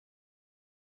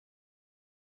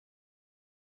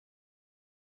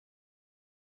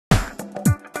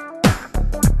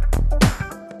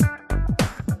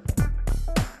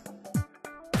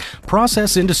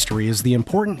process industry is the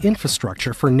important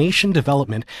infrastructure for nation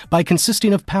development by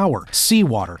consisting of power,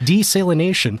 seawater,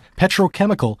 desalination,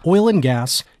 petrochemical, oil and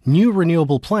gas, new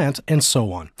renewable plant, and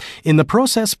so on. In the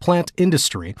process plant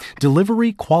industry,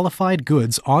 delivery qualified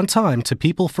goods on time to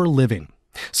people for living,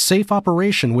 safe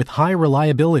operation with high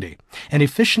reliability, and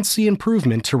efficiency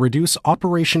improvement to reduce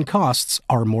operation costs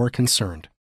are more concerned.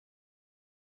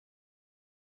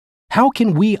 How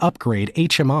can we upgrade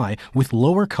HMI with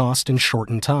lower cost and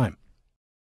shortened time?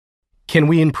 Can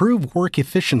we improve work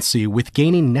efficiency with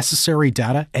gaining necessary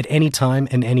data at any time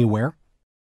and anywhere?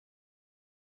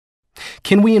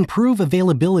 Can we improve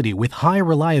availability with high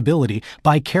reliability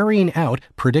by carrying out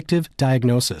predictive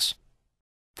diagnosis?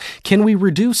 Can we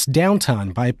reduce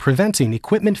downtime by preventing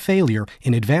equipment failure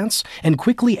in advance and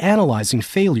quickly analyzing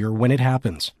failure when it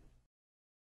happens?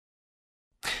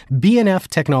 B&F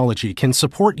technology can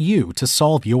support you to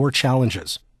solve your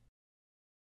challenges.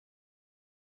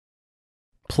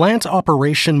 Plant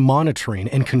Operation Monitoring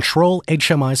and Control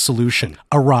HMI Solution,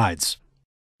 ARIDES.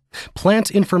 Plant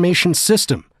Information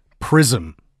System,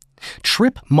 Prism.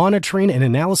 Trip Monitoring and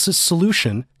Analysis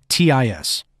Solution,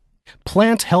 TIS.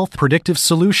 Plant Health Predictive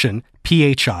Solution,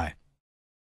 PHI.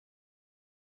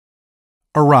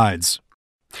 ARIDES.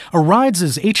 ARIDES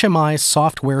is HMI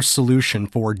software solution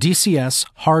for DCS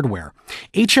Hardware.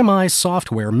 HMI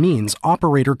software means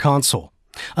operator console.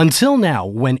 Until now,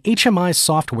 when HMI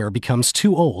software becomes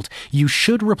too old, you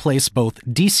should replace both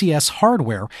DCS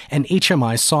hardware and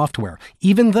HMI software,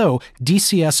 even though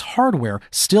DCS hardware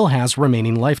still has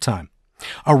remaining lifetime.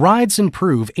 ARIDES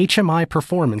improve HMI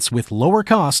performance with lower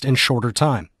cost and shorter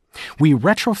time. We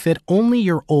retrofit only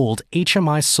your old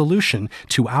HMI solution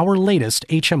to our latest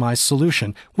HMI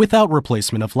solution without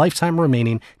replacement of lifetime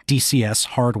remaining DCS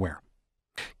hardware.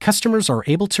 Customers are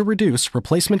able to reduce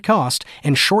replacement cost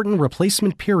and shorten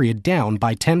replacement period down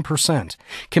by 10%,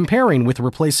 comparing with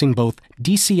replacing both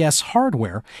DCS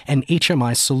hardware and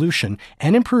HMI solution,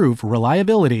 and improve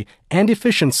reliability and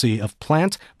efficiency of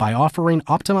plant by offering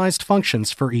optimized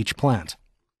functions for each plant.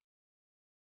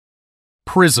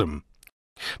 Prism.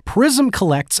 Prism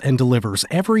collects and delivers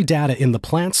every data in the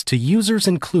plants to users,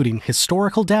 including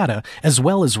historical data as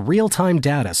well as real-time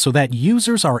data, so that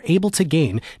users are able to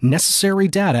gain necessary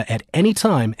data at any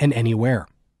time and anywhere.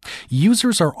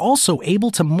 Users are also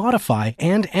able to modify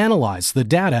and analyze the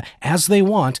data as they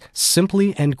want,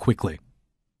 simply and quickly.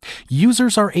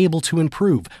 Users are able to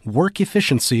improve work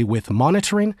efficiency with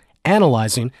monitoring,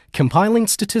 analyzing, compiling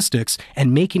statistics,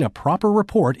 and making a proper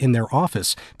report in their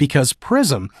office because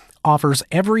Prism offers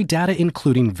every data,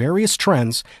 including various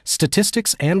trends,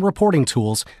 statistics, and reporting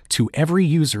tools to every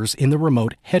users in the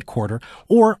remote headquarters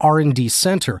or R&D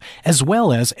center, as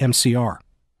well as MCR.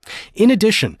 In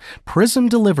addition, Prism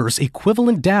delivers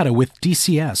equivalent data with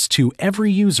DCS to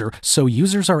every user so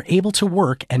users are able to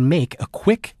work and make a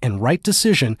quick and right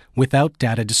decision without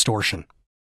data distortion.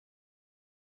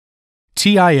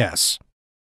 TIS.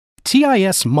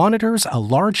 TIS monitors a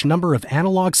large number of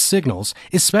analog signals,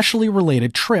 especially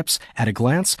related trips, at a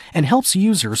glance and helps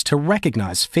users to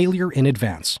recognize failure in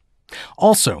advance.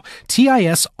 Also,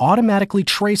 TIS automatically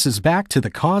traces back to the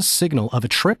cause signal of a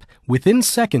trip within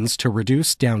seconds to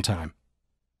reduce downtime.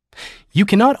 You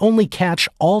can not only catch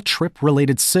all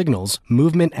trip-related signals,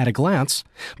 movement at a glance,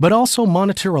 but also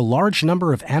monitor a large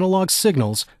number of analog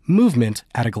signals, movement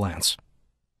at a glance.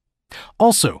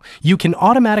 Also, you can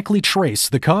automatically trace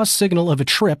the cause signal of a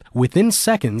trip within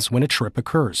seconds when a trip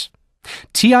occurs.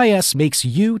 TIS makes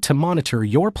you to monitor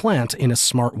your plant in a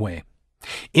smart way.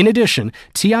 In addition,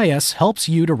 TIS helps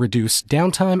you to reduce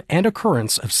downtime and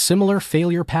occurrence of similar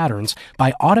failure patterns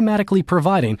by automatically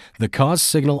providing the cause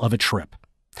signal of a trip.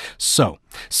 So,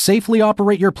 safely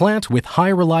operate your plant with high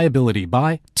reliability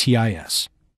by TIS.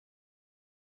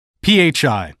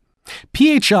 PHI.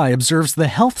 PHI observes the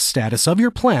health status of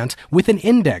your plant with an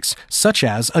index, such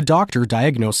as a doctor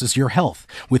diagnoses your health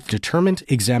with determined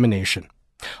examination.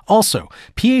 Also,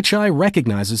 PHI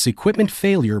recognizes equipment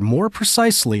failure more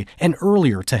precisely and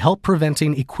earlier to help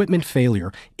preventing equipment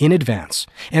failure in advance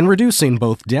and reducing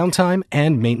both downtime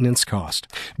and maintenance cost.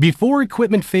 Before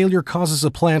equipment failure causes a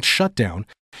plant shutdown,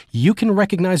 you can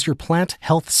recognize your plant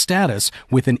health status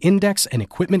with an index and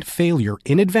equipment failure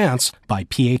in advance by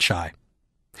PHI.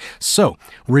 So,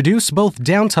 reduce both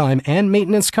downtime and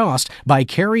maintenance cost by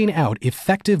carrying out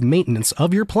effective maintenance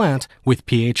of your plant with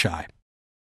PHI.